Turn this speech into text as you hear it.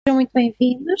Sejam muito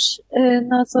bem-vindos.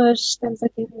 Nós hoje estamos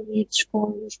aqui reunidos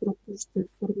com os grupos de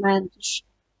formandos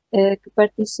que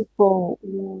participou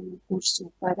no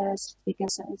curso para a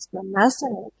certificação em Scrum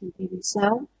Master, a quinta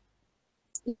edição.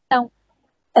 Então,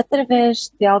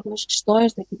 através de algumas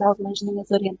questões, daqui de algumas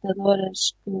linhas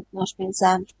orientadoras que nós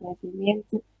pensámos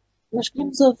previamente, nós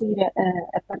queremos ouvir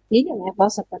a partilha, né, a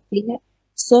vossa partilha,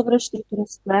 sobre a estrutura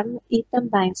Scrum e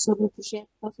também sobre o projeto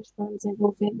que vocês estão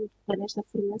desenvolvendo para esta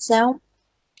formação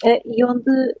e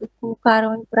onde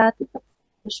colocaram em prática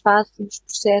as fases e os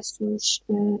processos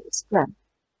Scrum.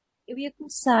 Eu ia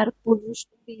começar por vos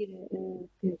pedir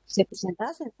que se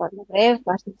apresentassem de forma breve,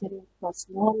 basta dizer o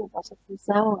vosso nome, a vossa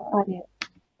função,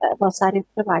 a vossa área de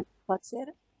trabalho. Pode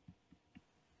ser?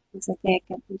 Não sei quem é que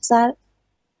quer começar.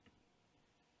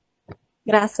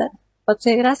 Graça. Pode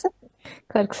ser, Graça?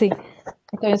 Claro que sim.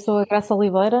 Então, eu sou a Graça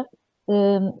Oliveira,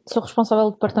 sou responsável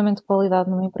do departamento de qualidade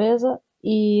numa empresa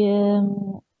e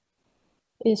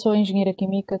eu sou engenheira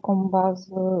química com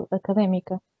base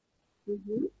académica.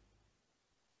 Uhum.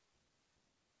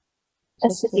 A Sou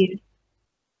assim. seguir,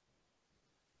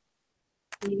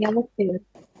 Miguel ou Pedro?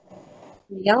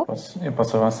 Miguel? Eu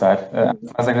posso avançar.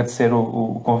 Mas agradecer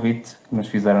o convite que nos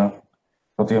fizeram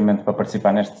relativamente para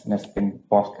participar neste pequeno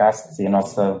podcast e a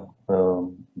nossa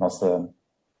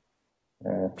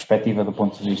perspectiva do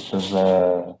ponto de vista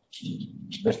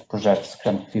deste projeto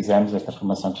que fizemos, desta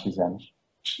formação que fizemos.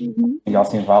 Miguel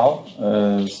Simval,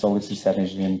 sou licenciado em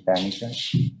Engenharia Mecânica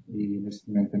e neste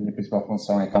momento a minha principal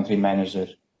função é Country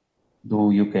Manager do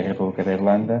UK República da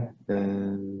Irlanda,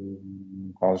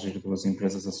 no qual giro duas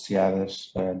empresas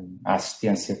associadas à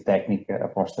assistência técnica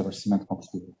após abastecimento de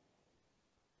combustível.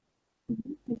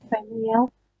 Muito bem,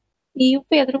 Miguel. E o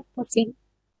Pedro, por fim.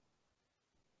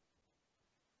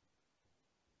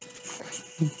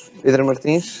 Pedro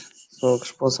Martins, sou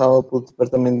responsável pelo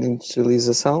departamento de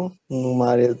industrialização numa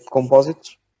área de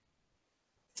compósitos,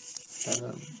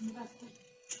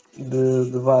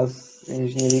 de base em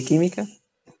engenharia química,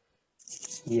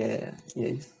 e é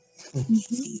isso.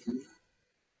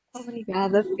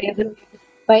 Obrigada, Pedro.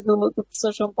 Bem do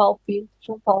professor João Paulo Pinto.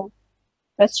 João Paulo,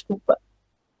 peço desculpa.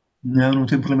 Não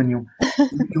tem problema nenhum.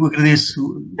 Eu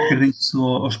agradeço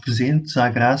aos presentes, à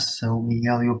Graça, ao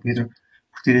Miguel e ao Pedro,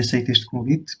 por terem aceito este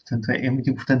convite. Portanto, é muito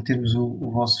importante termos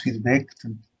o vosso feedback,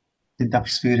 portanto, tentar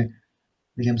perceber,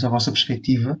 digamos, a vossa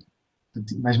perspectiva.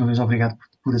 Portanto, mais uma vez, obrigado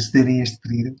por acederem a este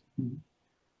pedido.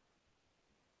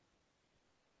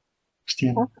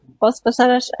 Cristiano. Posso passar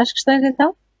às questões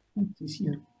então? Sim,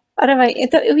 senhor. Ora bem,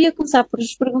 então eu ia começar por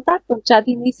vos perguntar, pronto, já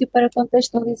de início para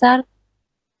contextualizar,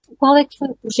 qual é que foi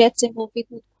o projeto desenvolvido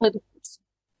no decorrer do curso?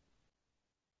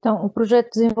 Então, o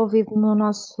projeto desenvolvido no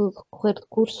nosso decorrer de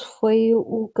curso foi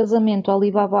o casamento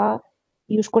Alibaba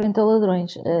e os 40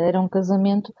 ladrões. Era um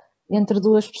casamento entre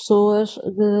duas pessoas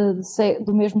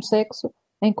do mesmo sexo,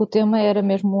 em que o tema era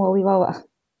mesmo o Alibaba.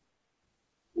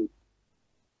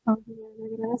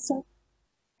 Obrigada, Graça.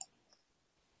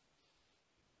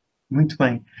 Muito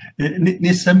bem.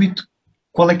 Nesse âmbito,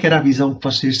 qual é que era a visão que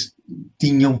vocês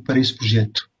tinham para esse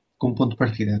projeto, como ponto de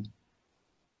partida?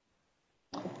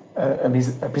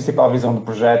 A principal visão do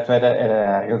projeto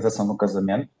era a realização do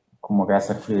casamento, como a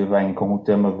Graça referiu bem, com o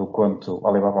tema do conto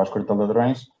Alibaba aos 40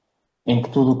 ladrões, em que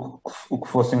tudo o que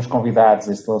fossem os convidados,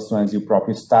 as instalações e o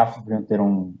próprio staff deviam ter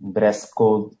um dress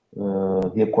code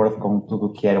de acordo com tudo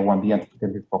o que era o ambiente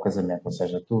pretendido para o casamento, ou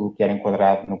seja, tudo o que era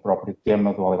enquadrado no próprio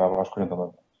tema do Alibaba aos 40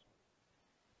 ladrões.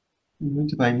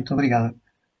 Muito bem, muito obrigado.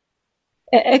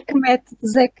 A que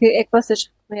métodos é que vocês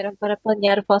recorreram para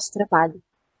planear o vosso trabalho?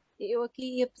 Eu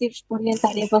aqui ia pedir-vos para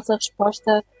orientarem a vossa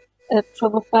resposta, por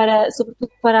favor,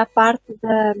 sobretudo para a parte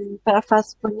para a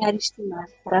fase de planear e estimar,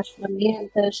 para as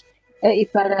ferramentas e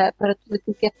para tudo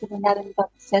aquilo que é trabalhado a nível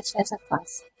de processos nessa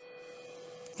fase.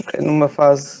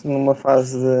 Numa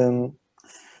fase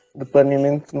de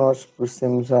planeamento, nós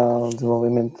procedemos ao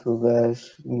desenvolvimento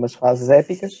de umas fases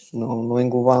épicas, não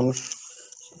englobamos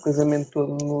o casamento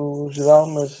todo no geral,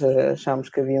 mas achámos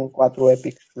que haviam 4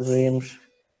 épicos que deveríamos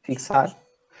fixar,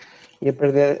 e a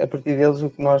partir deles o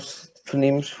que nós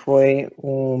definimos foi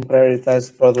um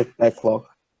Prioritized Product Backlog.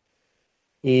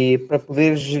 E para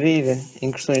poder gerir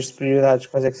em questões de prioridades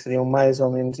quais é que seriam mais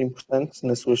ou menos importantes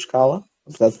na sua escala,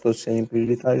 apesar de todos serem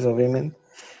prioritários, obviamente,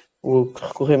 o que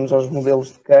recorremos aos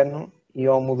modelos de Kano e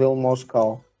ao modelo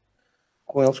Moscow.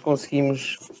 Com eles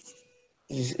conseguimos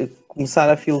começar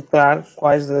a filtrar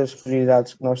quais das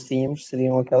prioridades que nós tínhamos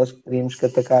seriam aquelas que teríamos que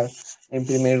atacar em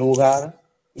primeiro lugar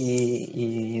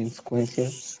e em sequência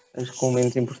as com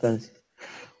menos importância.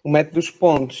 O método dos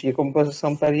pontos e a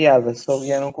compensação pareada só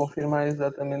vieram confirmar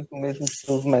exatamente o mesmo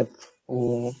estilo de método.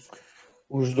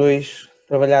 Os dois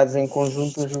trabalhados em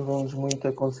conjunto ajudam-nos muito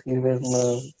a conseguir ver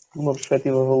uma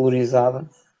perspectiva valorizada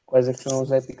quais é que são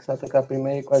os épicos a atacar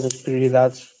primeiro e quais as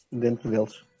prioridades dentro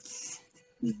deles.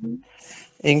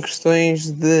 Em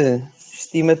questões de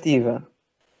estimativa,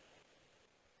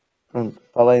 pronto,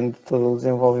 além de todo o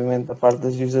desenvolvimento da parte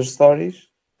das user stories,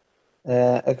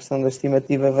 a questão da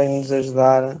estimativa vem-nos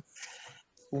ajudar a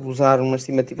usar uma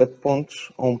estimativa de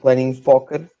pontos ou um planning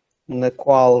poker, na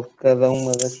qual cada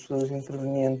uma das pessoas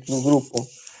intervenientes do grupo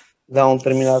dá um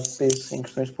determinado peso em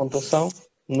questões de pontuação.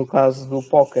 No caso do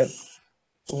póquer,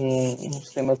 um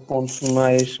sistema de pontos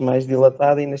mais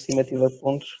dilatado, e na estimativa de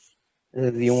pontos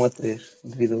de 1 a 3,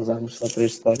 devido a usarmos só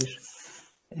 3 stories.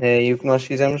 E o que nós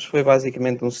fizemos foi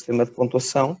basicamente um sistema de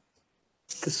pontuação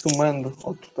que, somando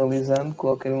ou totalizando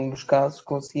qualquer um dos casos,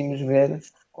 conseguimos ver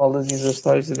qual das user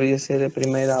stories deveria ser a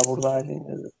primeira abordagem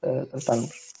a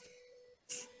tratarmos.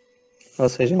 Ou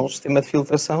seja, é um sistema de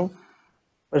filtração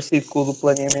parecido com o do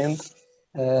planeamento,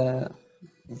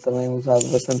 também usado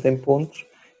bastante em pontos,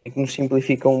 e que nos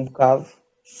simplifica um bocado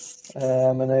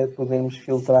a maneira de podermos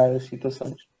filtrar as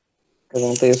situações. Cada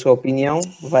um tem a sua opinião,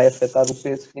 vai afetar o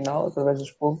peso final através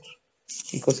dos pontos,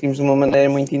 e conseguimos de uma maneira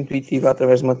muito intuitiva,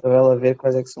 através de uma tabela, ver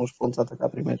quais é que são os pontos a atacar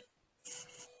primeiro.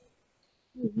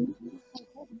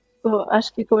 Acho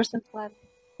que ficou bastante claro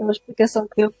pela explicação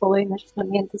que eu falei nas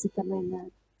ferramentas e também,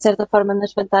 de certa forma,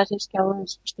 nas vantagens que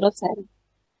elas nos trouxeram.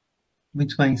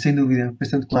 Muito bem, sem dúvida,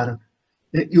 bastante claro.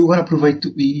 Eu agora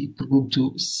aproveito e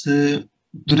pergunto se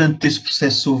durante esse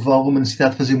processo houve alguma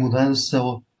necessidade de fazer mudança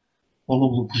ao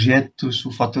longo do projeto, se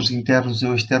houve fatores internos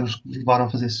ou externos que levaram a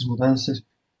fazer essas mudanças,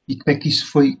 e como é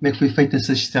que foi feita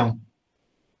essa gestão?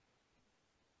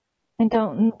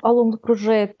 Então, ao longo do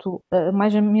projeto,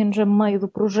 mais ou menos a meio do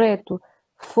projeto,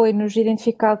 foi-nos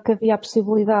identificado que havia a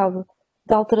possibilidade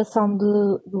de alteração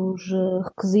dos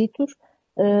requisitos,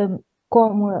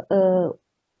 como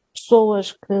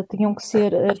pessoas que tinham que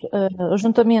ser,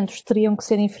 ajuntamentos teriam que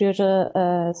ser inferiores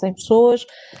a 100 pessoas,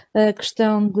 a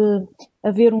questão de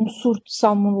haver um surto de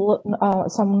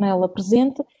salmonela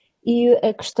presente, e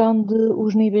a questão de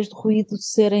os níveis de ruído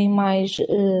serem mais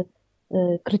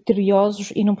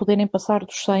criteriosos e não poderem passar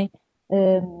dos 100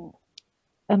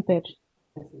 amperes,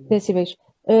 decibéis.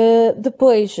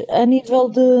 Depois, a nível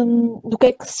do que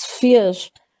é que se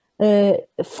fez,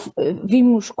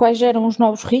 vimos quais eram os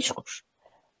novos riscos,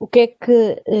 o que é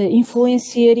que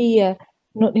influenciaria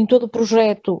em todo o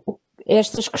projeto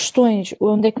estas questões,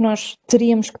 onde é que nós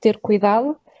teríamos que ter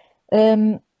cuidado,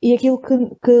 e aquilo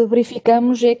que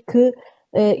verificamos é que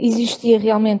existia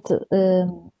realmente,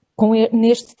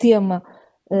 neste tema,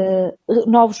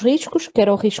 novos riscos, que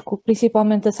era o risco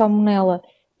principalmente da salmonela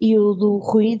e o do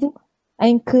ruído,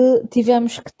 em que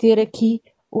tivemos que ter aqui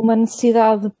uma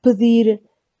necessidade de pedir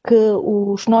que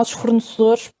os nossos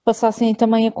fornecedores passassem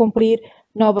também a cumprir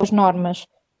novas normas,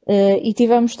 e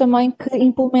tivemos também que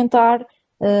implementar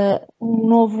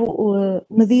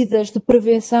medidas de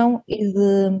prevenção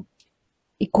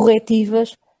e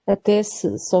corretivas, até se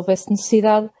houvesse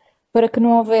necessidade, para que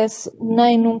não houvesse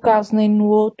nem num caso nem no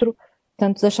outro,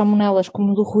 tanto das salmonelas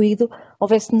como do ruído,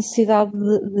 houvesse necessidade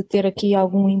de ter aqui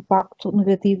algum impacto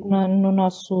negativo no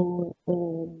nosso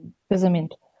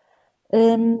casamento.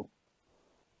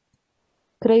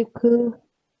 Creio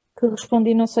que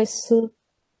respondi, não sei se...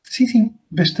 Sim,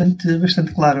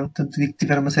 bastante claro. Tanto digo que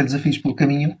tiveram uma série de desafios pelo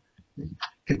caminho,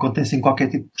 que acontecem em qualquer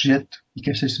tipo de projeto, e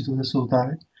que esta estrutura soube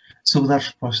dar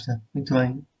resposta. Muito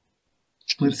bem,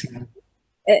 esclarecido.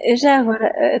 Já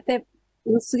agora, até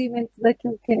no seguimento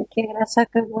daquilo que a Graça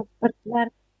acabou de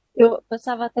partilhar, eu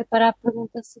passava até para a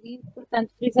pergunta seguinte,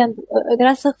 portanto, frisando, a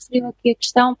Graça referiu aqui a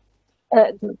questão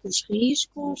dos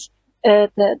riscos,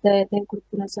 da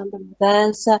incorporação da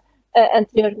mudança.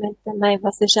 Anteriormente também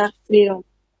vocês já referiram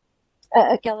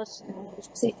aquelas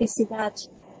especificidades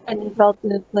a nível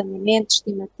de planeamento,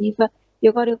 estimativa, e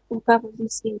agora eu colocava-vos a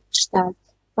seguinte questão.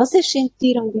 Vocês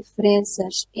sentiram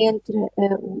diferenças entre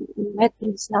o método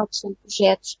tradicional de gestão de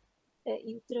projetos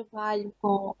e o trabalho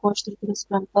com a estrutura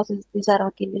Scrum que vocês utilizaram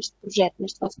aqui neste projeto,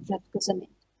 neste vosso projeto de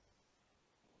casamento?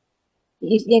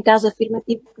 E em caso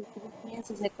afirmativo, que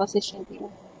diferenças é que vocês sentiram?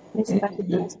 Principais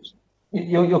diferenças?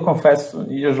 Eu confesso,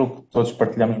 e eu julgo que todos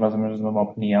partilhamos mais ou menos a mesma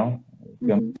opinião,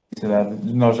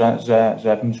 nós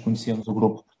já nos conhecíamos o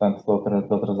grupo, portanto,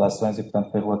 de outras ações, e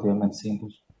portanto foi relativamente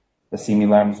simples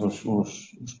assimilarmos os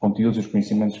conteúdos e os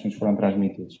conhecimentos que nos foram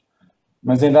transmitidos.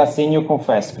 Mas ainda assim eu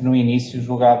confesso que no início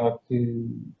julgava que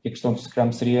a questão do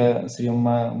Scrum seria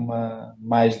uma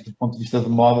mais do ponto de vista de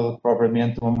moda do que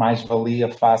propriamente uma mais-valia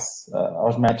face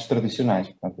aos métodos tradicionais.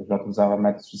 Portanto, eu já utilizava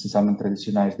métodos essencialmente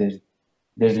tradicionais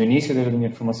desde o início, desde a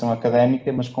minha formação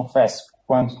académica, mas confesso que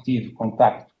quando tive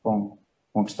contacto com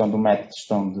com a questão do método de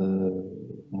gestão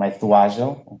do método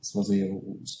ágil, onde se fazia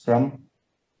o Scrum,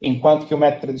 enquanto que o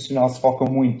método tradicional se foca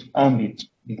muito no âmbito,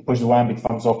 e depois do âmbito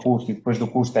vamos ao custo, e depois do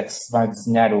custo é que se vai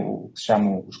desenhar o que se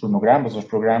chama os cronogramas, os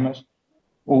programas.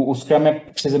 O Scrum é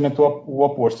precisamente o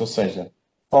oposto, ou seja,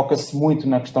 foca-se muito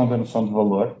na questão da noção de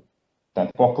valor,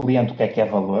 portanto, para o cliente o que é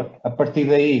valor, a partir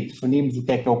daí definimos o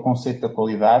que é o conceito da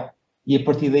qualidade e a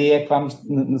partir daí é que vamos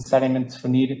necessariamente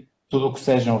definir tudo o que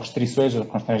sejam restrições ou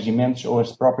constrangimentos ou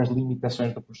as próprias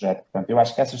limitações do projeto. Portanto, eu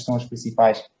acho que essas são as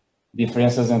principais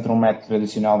diferenças entre um método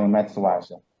tradicional e um método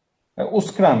ágil. O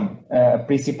Scrum, a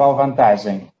principal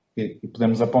vantagem que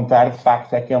podemos apontar, de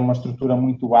facto, é que é uma estrutura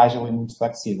muito ágil e muito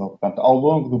flexível. Portanto, ao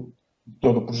longo de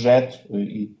todo o projeto,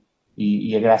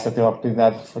 e a Graça teve a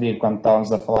oportunidade de referir quando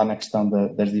estávamos a falar na questão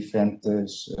das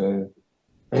diferentes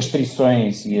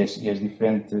restrições e as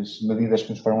diferentes medidas que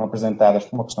nos foram apresentadas,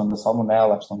 como a questão da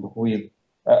salmonela, a questão do ruído,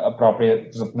 a própria,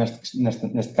 por exemplo,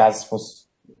 neste caso, se fosse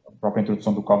a própria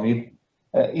introdução do Covid,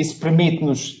 isso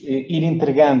permite-nos ir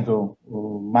entregando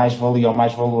mais-valia ou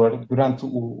mais valor durante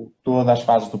todas as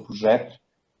fases do projeto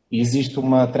e existe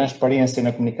uma transparência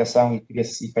na comunicação e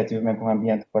cria-se efetivamente um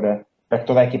ambiente para que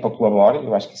toda a equipa colabore.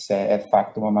 Eu acho que isso é de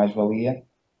facto uma mais-valia.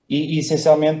 E,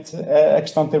 essencialmente, a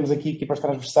questão de termos aqui equipas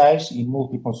transversais e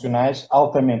multifuncionais,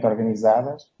 altamente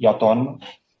organizadas e autónomas.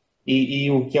 E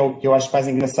o que eu acho mais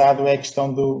engraçado é a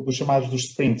questão dos chamados dos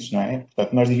sprints, não é?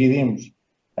 Portanto, nós dividimos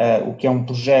o que é um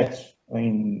projeto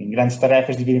em grandes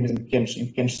tarefas, dividimos em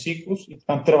pequenos ciclos e,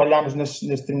 portanto, trabalhamos nesses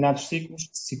determinados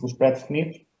ciclos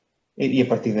pré-definidos e a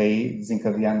partir daí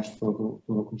desencadeamos tudo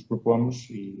o que nos propomos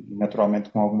e, naturalmente,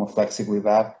 com alguma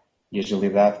flexibilidade e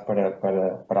agilidade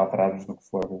para alterarmos no que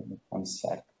for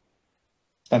necessário.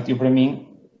 Portanto, para mim,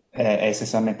 é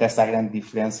essencialmente essa a grande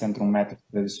diferença entre um método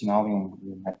tradicional e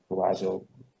um método ágil,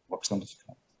 a questão do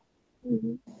Scrum.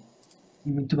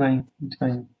 Muito bem, muito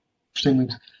bem. Gostei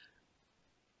muito.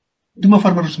 De uma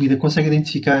forma resumida, consegue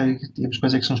identificar, digamos,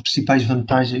 quais é que são as principais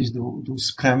vantagens do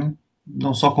Scrum,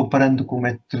 não só comparando com o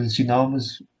método tradicional,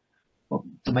 mas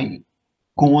também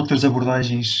com outras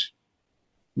abordagens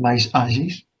mais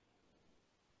ágeis?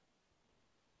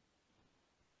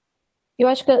 Eu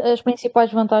acho que as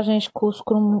principais vantagens que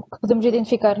que podemos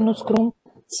identificar no Scrum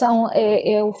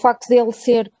é o facto de ele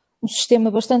ser um sistema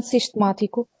bastante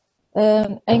sistemático,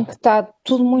 em que está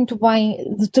tudo muito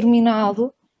bem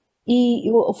determinado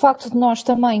e o facto de nós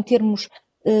também termos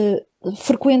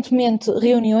frequentemente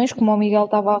reuniões, como o Miguel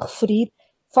estava a referir,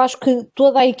 faz que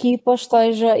toda a equipa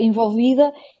esteja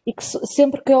envolvida e que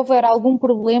sempre que houver algum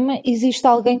problema existe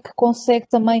alguém que consegue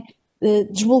também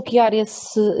desbloquear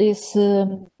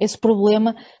esse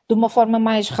problema de uma forma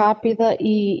mais rápida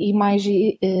e mais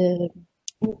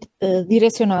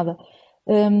direcionada.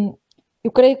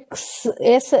 Eu creio que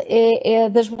essa é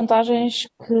das vantagens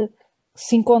que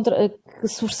se encontra, que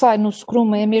se sobressai no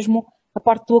Scrum, é mesmo a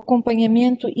parte do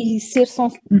acompanhamento e ser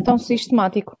tão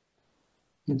sistemático.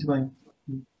 Muito bem.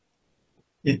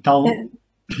 É tal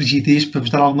rigidez para vos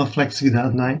dar alguma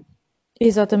flexibilidade, não é?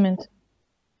 Exatamente.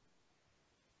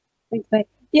 Muito bem.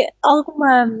 E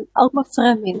alguma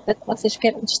ferramenta que vocês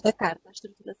querem destacar na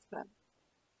estrutura Scrum?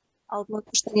 Alguma que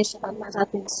vos tenha chamado mais a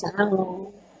atenção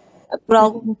ou por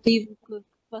algum motivo que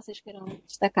vocês queiram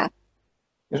destacar?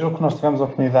 Eu julgo que nós tivemos a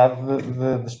oportunidade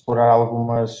de explorar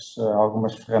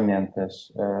algumas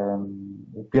ferramentas.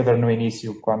 O Pedro, no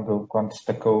início, quando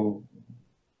destacou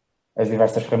as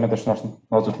diversas ferramentas que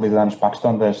nós utilizamos para a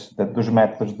questão dos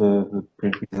métodos de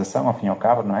priorização, ao fim e ao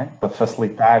cabo, não é? Para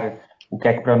facilitar o que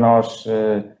é que para nós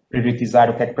priorizar,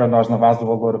 o que é que para nós na base do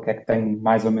valor, o que é que tem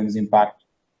mais ou menos impacto.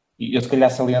 E eu se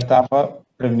calhar salientava,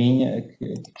 para mim,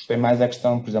 que gostei mais a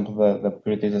questão, por exemplo, da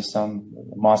priorização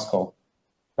de Moscow.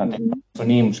 Portanto,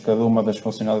 definimos cada uma das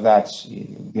funcionalidades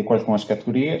de acordo com as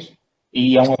categorias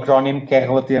e é um acrónimo que é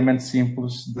relativamente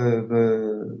simples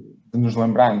de nos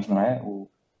lembrarmos, não é?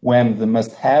 O M de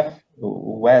must have,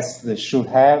 o S de should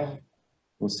have,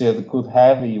 o C de could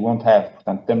have e o won't have.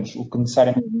 Portanto, temos o que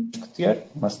necessariamente temos que ter,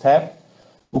 must have,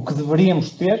 o que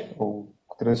deveríamos ter, ou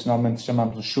que tradicionalmente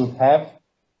chamamos de should have,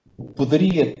 o que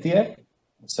poderia ter,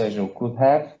 ou seja, o could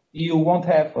have, e o won't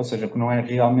have, ou seja, o que não é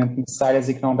realmente necessárias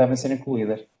e que não devem ser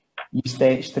incluídas. E isto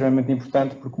é extremamente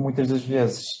importante porque muitas das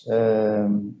vezes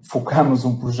focamos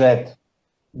um projeto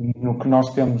no que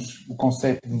nós temos o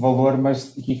conceito de valor,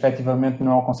 mas que efetivamente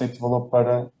não é o conceito de valor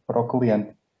para o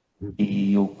cliente.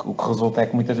 E o que resulta é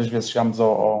que muitas das vezes chegamos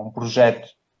a um projeto,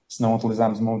 se não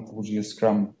utilizarmos uma metodologia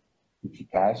Scrum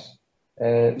eficaz,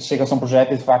 chega-se a um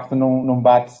projeto e de facto não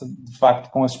bate de facto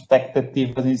com as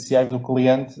expectativas iniciais do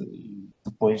cliente e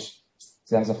depois, se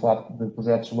estivermos a falar de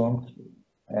projetos longos,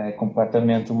 é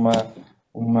completamente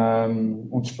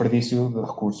um desperdício de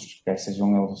recursos, quer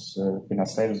sejam eles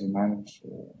financeiros, humanos,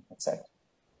 etc.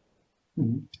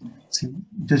 Sim.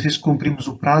 Muitas vezes cumprimos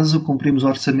o prazo, cumprimos o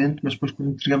orçamento, mas depois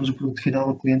quando entregamos o produto final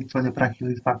ao cliente olha para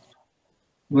aquilo e de facto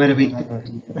não era bem.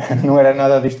 Não era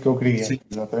nada disto que eu queria, Sim.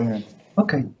 exatamente.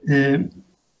 Ok.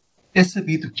 É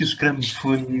sabido que o Scrum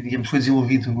foi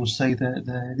desenvolvido no seio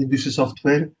da indústria de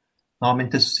software.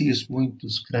 Normalmente associa-se muito o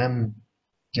Scrum,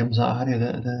 digamos, à área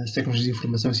das tecnologias de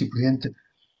informação e assim por diante.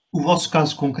 O vosso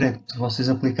caso concreto, vocês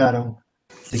aplicaram,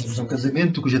 digamos, um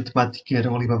casamento cuja temática era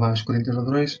o Alibaba e os 40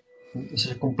 ladrões, ou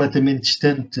seja, completamente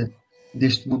distante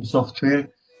deste mundo de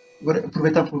software. Agora,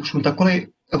 aproveitar para vos perguntar qual é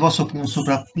a vossa opinião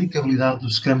sobre a aplicabilidade do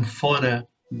Scrum fora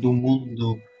do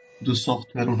mundo do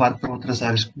software, levar para outras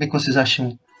áreas. Como é que vocês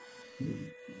acham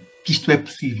que isto é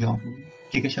possível? O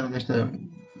que é que acharam desta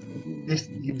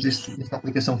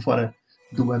aplicação fora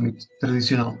do âmbito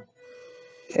tradicional?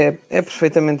 É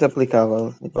perfeitamente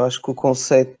aplicável. Eu acho que o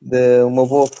conceito de uma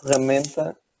boa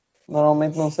ferramenta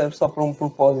normalmente não serve só para um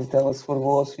propósito. Ela, se for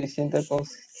boa o suficiente,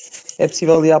 é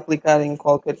possível de aplicar em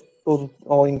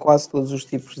ou em quase todos os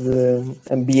tipos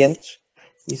de ambientes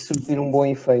e surtir um bom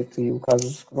efeito. E o caso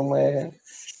do Scrum é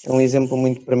um exemplo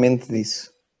muito premente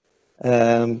disso.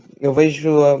 Eu vejo,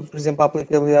 por exemplo, a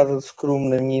aplicabilidade do Scrum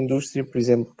na minha indústria, por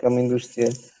exemplo, que é uma indústria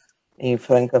em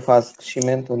franca fase de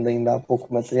crescimento, onde ainda há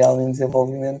pouco material em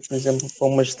desenvolvimento, por exemplo, para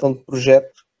uma gestão de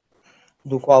projeto,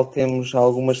 do qual temos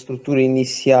alguma estrutura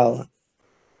inicial,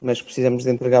 mas precisamos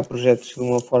de entregar projetos de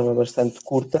uma forma bastante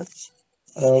curta.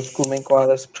 O Scrum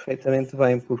enquadra-se perfeitamente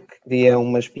bem, porque cria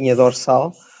uma espinha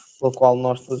dorsal, pela qual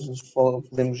nós todos nos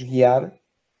podemos guiar,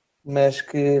 mas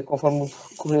que, conforme o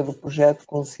decorrer do projeto,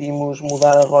 conseguimos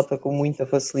mudar a rota com muita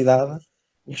facilidade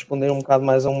e responder um bocado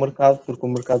mais a um mercado, porque o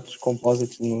mercado dos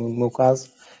composites, no meu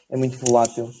caso, é muito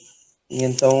volátil. E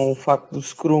então o facto do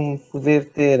Scrum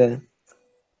poder ter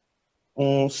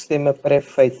um sistema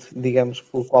pré-feito, digamos,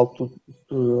 pelo qual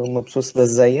uma pessoa se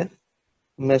baseia,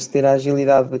 mas ter a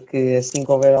agilidade de que assim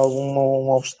que houver algum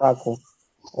obstáculo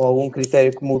ou algum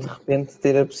critério que mude de repente,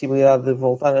 ter a possibilidade de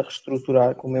voltar a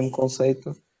reestruturar com o mesmo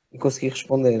conceito e conseguir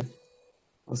responder.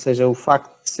 Ou seja, o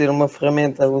facto de ser uma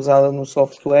ferramenta usada no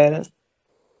software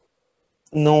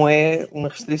não é uma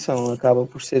restrição, acaba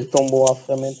por ser tão boa a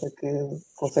ferramenta que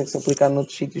consegue-se aplicar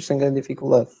noutros sítios sem grande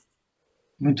dificuldade.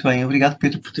 Muito bem, obrigado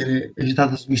Pedro por ter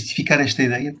ajudado a desmistificar esta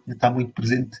ideia, que está muito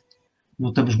presente.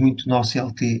 Notamos muito no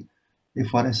OCLT e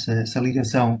fora essa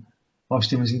ligação aos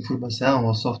sistemas de informação,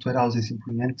 ao software house e assim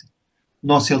por diante.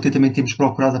 No OCLT também temos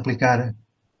procurado aplicar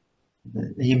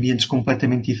em ambientes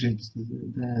completamente diferentes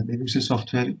da indústria de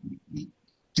software e,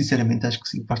 sinceramente, acho que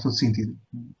sim, faz todo sentido.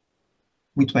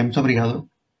 Muito bem, muito obrigado.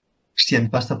 Cristiano,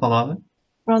 passa a palavra.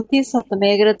 Pronto, e só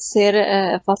também agradecer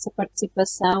a vossa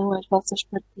participação, as vossas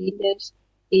partilhas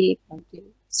e pronto, e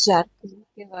desejar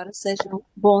que agora sejam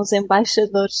bons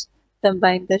embaixadores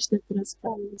também desta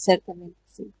transição. Certamente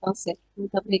que sim, vão ser.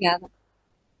 Muito obrigada.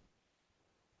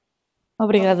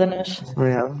 Obrigada, Nes.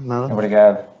 Obrigado, nada.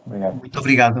 Obrigado, obrigado. Muito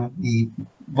obrigado e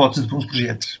votos de bons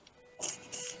projetos.